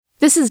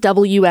This is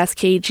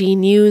WSKG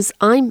News.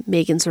 I'm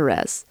Megan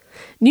Zerez.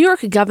 New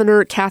York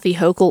Governor Kathy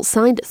Hochul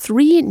signed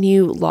 3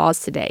 new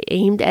laws today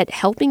aimed at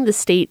helping the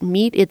state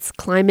meet its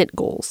climate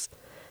goals.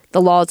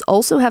 The laws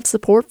also have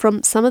support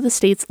from some of the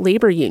state's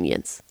labor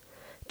unions.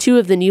 2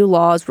 of the new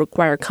laws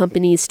require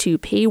companies to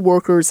pay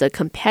workers a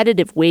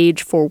competitive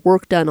wage for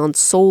work done on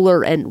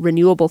solar and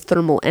renewable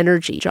thermal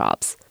energy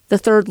jobs. The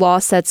 3rd law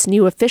sets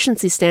new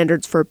efficiency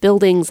standards for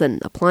buildings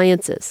and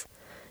appliances.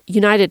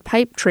 United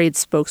Pipe Trade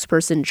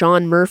spokesperson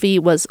John Murphy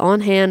was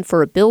on hand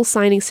for a bill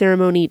signing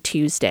ceremony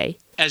Tuesday.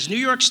 As New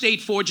York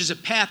State forges a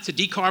path to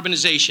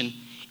decarbonization,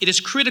 it is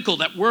critical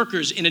that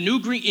workers in new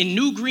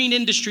green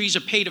industries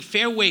are paid a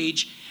fair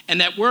wage and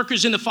that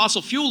workers in the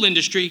fossil fuel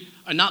industry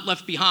are not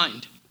left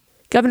behind.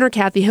 Governor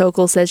Kathy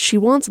Hochul says she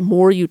wants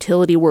more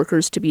utility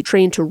workers to be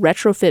trained to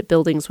retrofit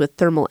buildings with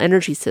thermal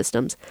energy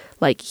systems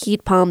like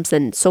heat pumps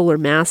and solar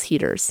mass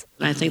heaters.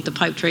 I think the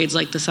pipe trade's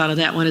like this out of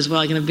that one as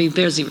well. Going to be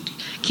busy.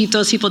 Keep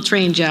those people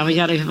trained, John. We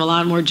got to have a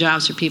lot more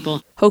jobs for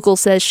people. Hochul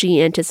says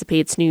she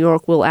anticipates New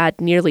York will add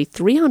nearly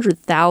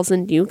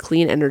 300,000 new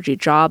clean energy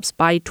jobs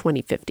by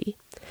 2050.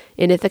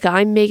 In Ithaca,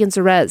 I'm Megan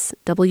Zerez,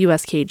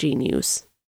 WSKG News.